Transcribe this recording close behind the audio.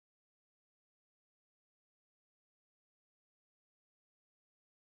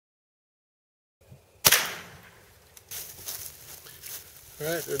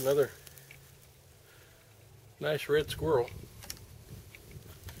Alright, there's another nice red squirrel.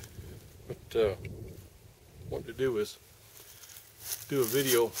 What I wanted to do is do a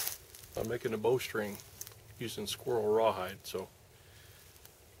video on making a bowstring using squirrel rawhide. So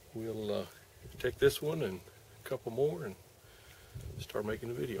we'll take this one and a couple more and start making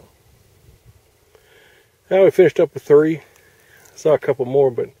a video. Now we finished up with 3. Saw a couple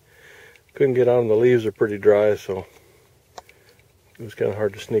more, but couldn't get on them. The leaves are pretty dry, so it was kind of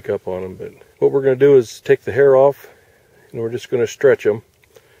hard to sneak up on them. But what we're going to do is take the hair off, and we're just going to stretch them,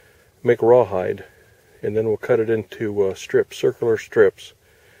 make rawhide, and then we'll cut it into strips, circular strips.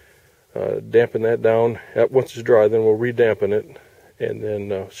 Dampen that down. Once it's dry, then we'll re-dampen it, and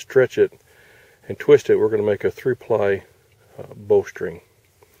then stretch it and twist it. We're going to make a 3-ply bowstring.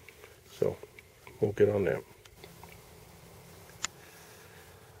 So we'll get on that.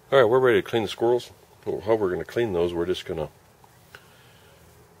 Alright, we're ready to clean the squirrels. How we're going to clean those, we're just going to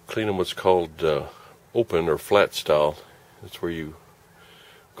clean them what's called open or flat style. That's where you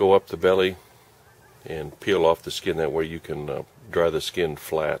go up the belly and peel off the skin. That way you can dry the skin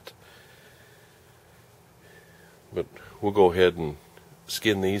flat. But we'll go ahead and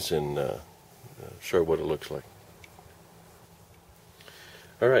skin these and show you what it looks like.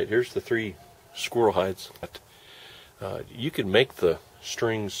 Alright, here's the 3 squirrel hides. You can make the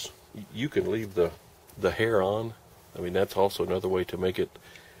strings, you can leave the hair on. I mean, that's also another way to make it.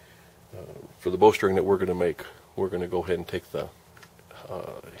 For the bowstring that we're going to make, we're going to go ahead and take the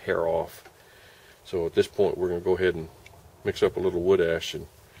hair off. So at this point we're going to go ahead and mix up a little wood ash, and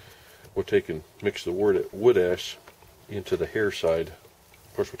we'll take and mix the wood ash into the hair side.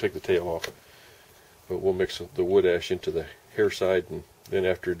 Of course we'll take the tail off, but we'll mix the wood ash into the hair side, and then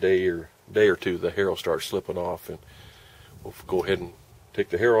after a day or two the hair will start slipping off, and we'll go ahead and take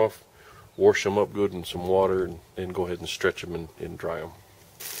the hair off, wash them up good in some water, and then go ahead and stretch them and dry them.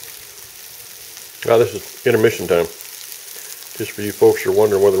 Now this is intermission time. Just for you folks who are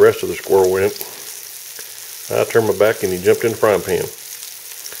wondering where the rest of the squirrel went, I turned my back and he jumped in the frying pan.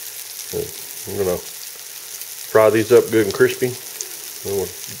 I'm going to fry these up good and crispy. Then we'll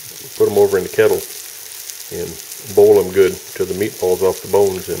put them over in the kettle and boil them good till the meat falls off the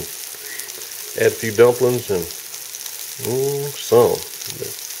bones, and add a few dumplings and some. But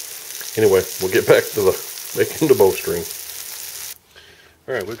anyway, we'll get back to making the bowstring.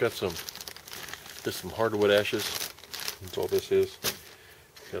 Alright, we've got just some hardwood ashes. That's all this is.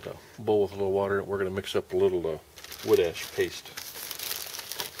 Got a bowl with a little water. We're going to mix up a little wood ash paste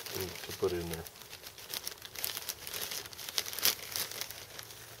to put in there.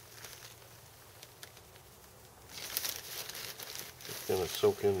 It's going to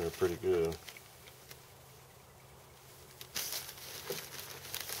soak in there pretty good.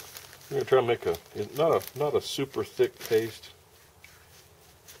 I'm going to try to make not a super thick paste,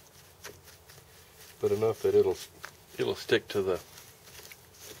 but enough that it'll stick to the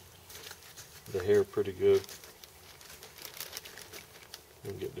hair pretty good.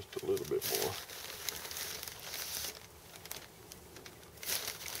 We'll get just a little bit more.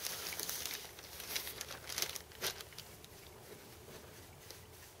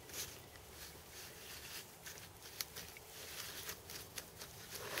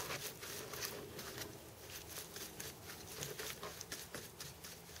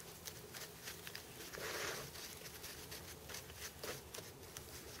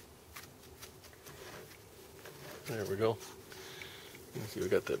 There we go. You see, we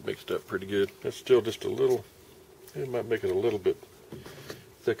got that mixed up pretty good. That's still just a little, it might make it a little bit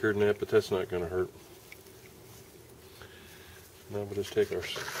thicker than that, but that's not going to hurt. Now we'll just take our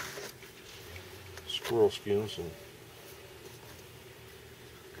squirrel skins and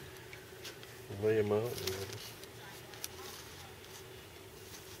lay them out. And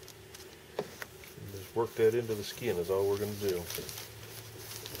just work that into the skin is all we're going to do.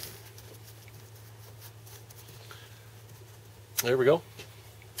 There we go.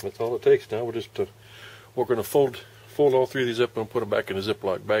 That's all it takes. Now we're going to fold all 3 of these up and put them back in a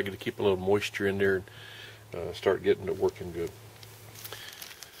Ziploc bag to keep a little moisture in there and start getting it working good.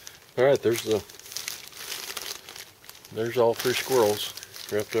 All right, there's all 3 squirrels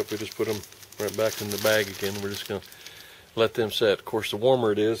wrapped up. We just put them right back in the bag again. We're just going to let them set. Of course, the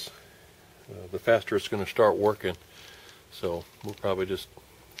warmer it is, the faster it's going to start working. So we'll probably just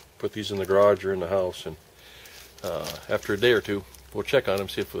put these in the garage or in the house, and after a day or two, we'll check on them,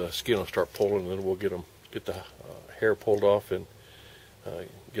 see if the skin will start pulling, and then we'll get the hair pulled off and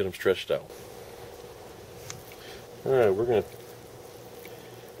get them stretched out. Alright, we're going to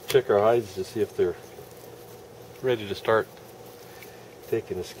check our hides to see if they're ready to start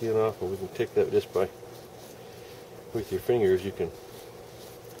taking the skin off, and we can take that just by, with your fingers, you can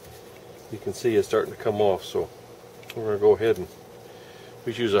you can see it's starting to come off. So we're going to go ahead and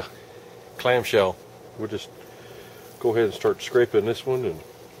we use a clamshell. We'll just go ahead and start scraping this one and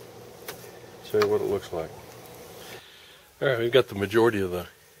show you what it looks like. Alright, we've got the majority of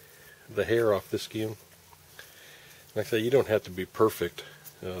the hair off this skin. Like I say, you don't have to be perfect.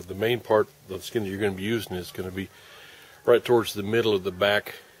 The main part of the skin that you're going to be using is going to be right towards the middle of the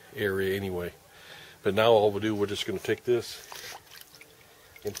back area anyway. But now all we'll do, we're just going to take this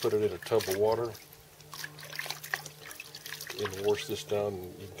and put it in a tub of water and wash this down, and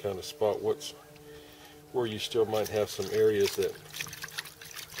you can kind of spot where you still might have some areas that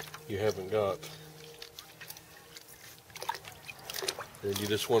you haven't got. And you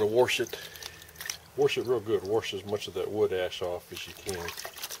just want to wash it real good. Wash as much of that wood ash off as you can.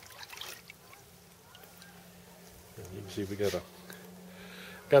 And you can see we got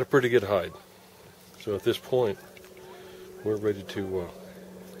a pretty good hide. So at this point, we're ready to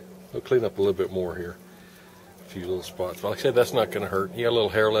we'll clean up a little bit more here. A few little spots. But like I said, that's not going to hurt. You got a little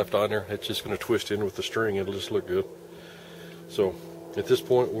hair left on there. It's just going to twist in with the string. It'll just look good. So at this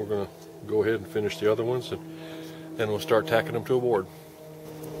point, we're going to go ahead and finish the other ones, and then we'll start tacking them to a board.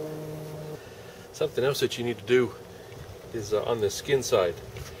 Something else that you need to do is on the skin side,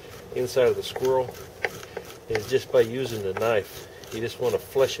 inside of the squirrel, is just by using the knife, you just want to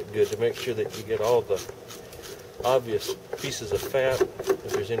flesh it good to make sure that you get all the obvious pieces of fat,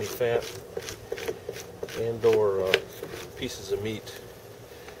 if there's any fat, and or pieces of meat.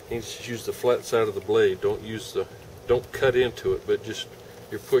 You just use the flat side of the blade. Don't cut into it, but just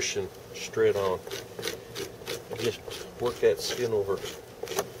you're pushing straight on. Just work that skin over,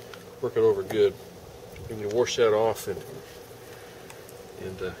 work it over good. And you wash that off, and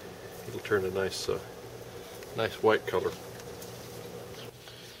it'll turn a nice white color.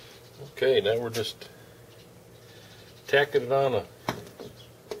 Okay, now we're just tacking it on a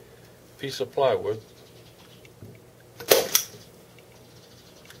piece of plywood.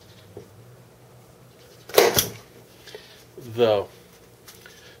 The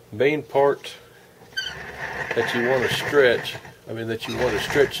main part that you want to stretch,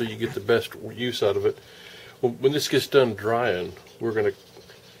 so you get the best use out of it. When this gets done drying, we're going to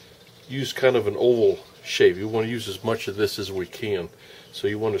use kind of an oval shape. You want to use as much of this as we can. So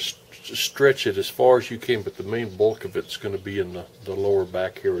you want to stretch it as far as you can, but the main bulk of it's going to be in the lower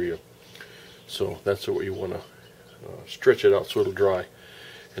back area. So that's what you want to stretch it out so it'll dry.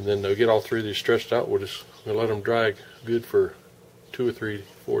 And then they'll get all three of these stretched out. We'll let them dry good for 2 or 3,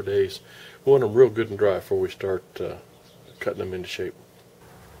 4 days. We want them real good and dry before we start cutting them into shape.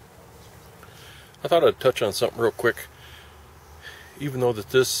 I thought I'd touch on something real quick. Even though that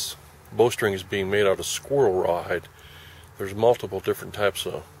this bowstring is being made out of squirrel rawhide, there's multiple different types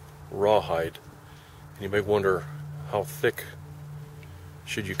of rawhide. And you may wonder, how thick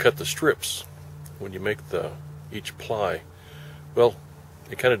should you cut the strips when you make each ply? Well,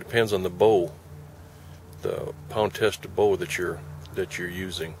 it kind of depends on the bow, the pound test bow that you're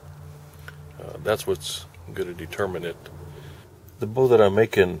using. That's what's going to determine it. The bow that I'm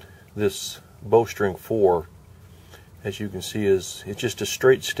making this bowstring for, as you can see, it's just a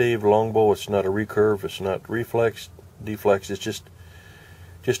straight stave longbow. It's not a recurve, it's not reflex, deflex, it's just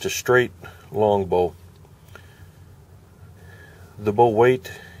a straight longbow. The bow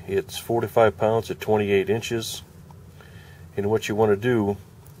weight, it's 45 pounds at 28 inches. And what you want to do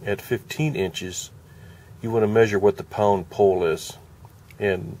at 15 inches, you want to measure what the pound pole is.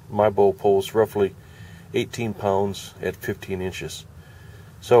 And my bow pole's roughly 18 pounds at 15 inches.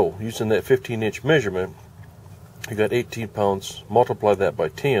 So using that 15-inch measurement, you got 18 pounds, multiply that by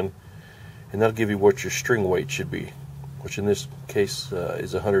 10, and that'll give you what your string weight should be, which in this case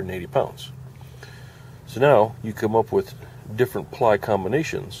is 180 pounds. So now you come up with different ply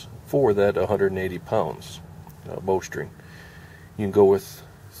combinations for that 180 pounds bowstring. You can go with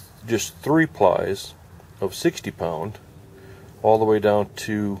just 3 plies of 60 pound, all the way down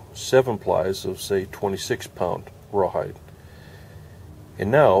to 7 plies of, say, 26 pound rawhide.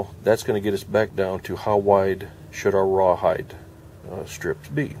 And now that's going to get us back down to how wide should our rawhide strips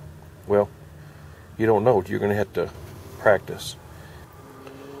be. Well, you don't know. You're going to have to practice.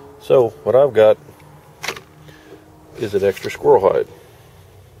 So what I've got is an extra squirrel hide.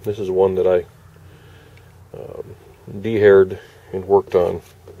 This is one that I de-haired and worked on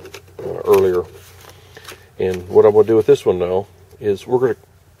earlier. And what I'm going to do with this one now is we're going to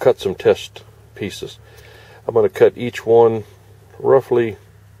cut some test pieces. I'm going to cut each one roughly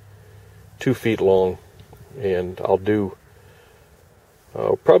 2 feet long, and I'll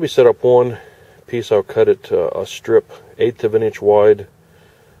probably set up one piece. I'll cut it a strip 1/8 of an inch wide,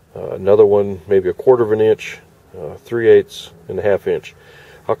 another one maybe 1/4 of an inch, 3/8 and 1/2 inch.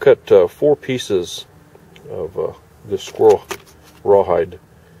 I'll cut 4 pieces of this squirrel rawhide,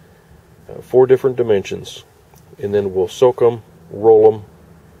 4 different dimensions, and then we'll soak them, roll them,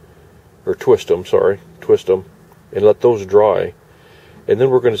 or twist them, and let those dry. And then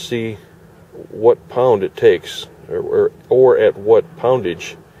we're going to see what pound it takes, or at what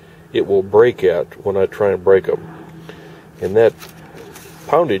poundage it will break at when I try and break them. And that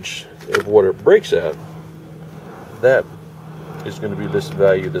poundage of what it breaks at, that is going to be this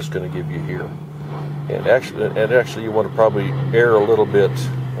value that's going to give you here. And actually you want to probably err a little bit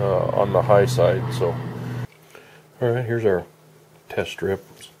on the high side. So, all right, here's our test strip.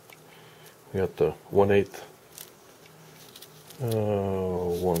 We got the 1/8,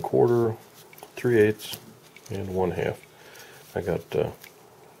 1/4, 3/8, and 1/2. I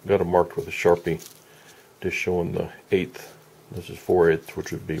got it marked with a Sharpie, just showing the 1/8. This is 4/8,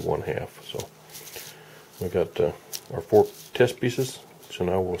 which would be 1/2. So we got our 4 test pieces. So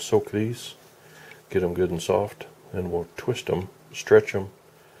now we'll soak these, get them good and soft, and we'll twist them, stretch them,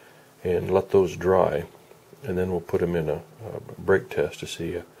 and let those dry. And then we'll put them in a break test to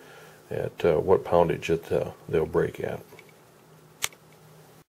see at what poundage they'll break at.